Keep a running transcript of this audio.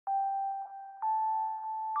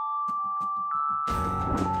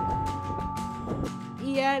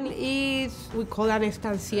Ian is, we call an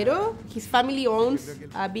estanciero. His family owns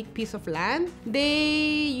a big piece of land.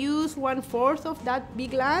 They use 1/4 of that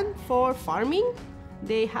big land for farming.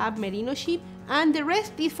 They have merino sheep, and the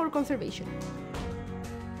rest is for conservation.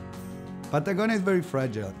 Patagonia is very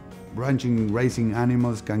fragile. Ranching, raising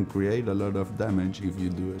animals can create a lot of damage if you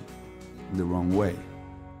do it the wrong way.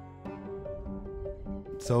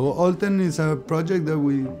 So Olten is a project that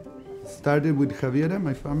we started with Javiera,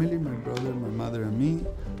 my family, my brother, my mother, and me.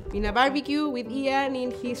 In a barbecue with Ian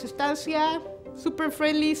in his estancia, super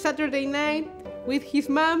friendly Saturday night with his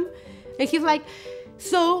mom, and he's like,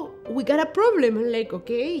 so we got a problem. I'm like,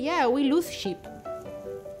 okay, yeah, we lose sheep.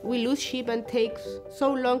 We lose sheep and takes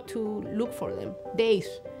so long to look for them, days.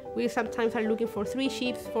 We sometimes are looking for 3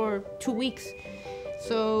 sheep for 2 weeks.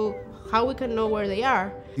 So how we can know where they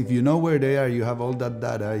are? If you know where they are, you have all that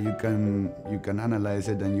data, you can analyze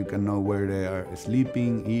it and you can know where they are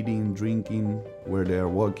sleeping, eating, drinking, where they are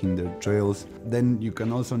walking their trails. Then you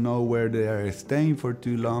can also know where they are staying for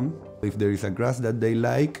too long. If there is a grass that they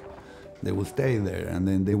like, they will stay there and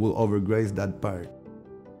then they will overgraze that part.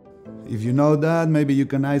 If you know that, maybe you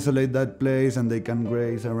can isolate that place and they can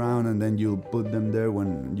graze around and then you put them there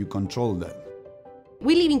when you control that.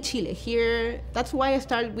 We live in Chile here. That's why I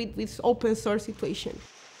started with this open source situation.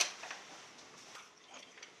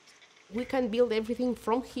 We can build everything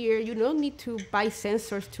from here. You don't need to buy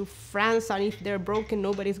sensors to France, and if they're broken,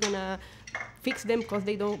 nobody's gonna fix them because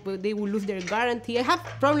they will lose their guarantee. I have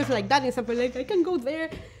problems like that in something like I can go there,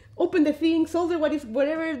 open the thing, solder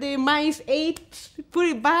whatever the mice ate, put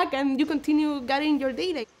it back, and you continue getting your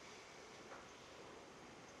data.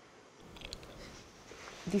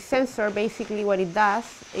 The sensor, basically what it does,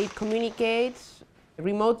 it communicates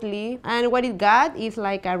remotely, and what it got is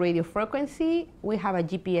like a radio frequency. We have a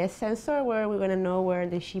GPS sensor where we're gonna know where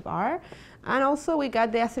the sheep are, and also we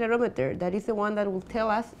got the accelerometer. That is the one that will tell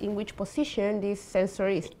us in which position this sensor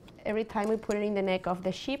is. Every time we put it in the neck of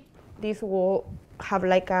the sheep, this will have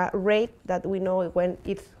like a rate that we know when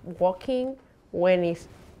it's walking, when it's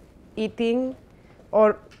eating,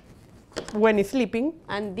 or when it's sleeping,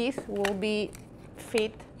 and this will be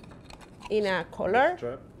fit in a collar,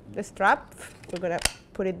 the strap. We're gonna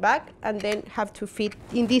put it back and then have to fit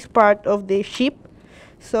in this part of the sheep.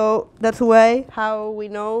 So that's why how we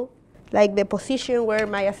know like the position where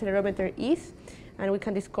my accelerometer is, and we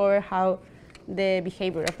can discover how the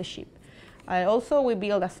behavior of the sheep. Also, we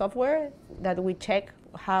build a software that we check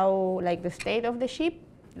how like the state of the sheep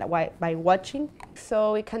by watching,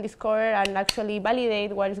 so we can discover and actually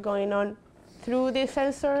validate what is going on through the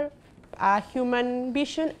sensor, human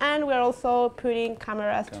vision, and we're also putting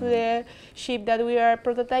cameras to the sheep that we are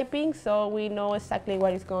prototyping, so we know exactly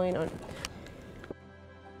what is going on.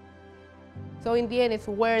 So in the end, it's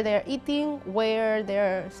where they're eating, where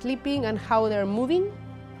they're sleeping, and how they're moving,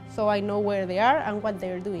 so I know where they are and what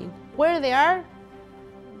they're doing. Where they are,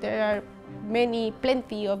 there are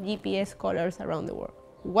plenty of GPS collars around the world.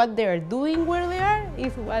 What they're doing where they are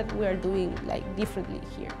is what we are doing like differently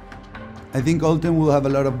here. I think Olten will have a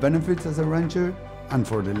lot of benefits as a rancher and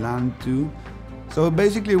for the land too. So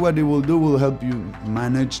basically what it will do will help you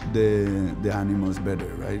manage the animals better,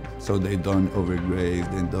 right? So they don't overgraze,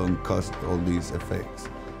 they don't cause all these effects.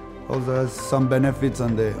 Also has some benefits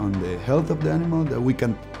on the health of the animal, that we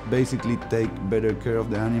can basically take better care of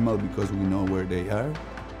the animal because we know where they are.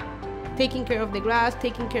 Taking care of the grass,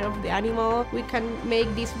 taking care of the animal, we can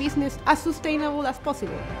make this business as sustainable as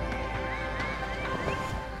possible.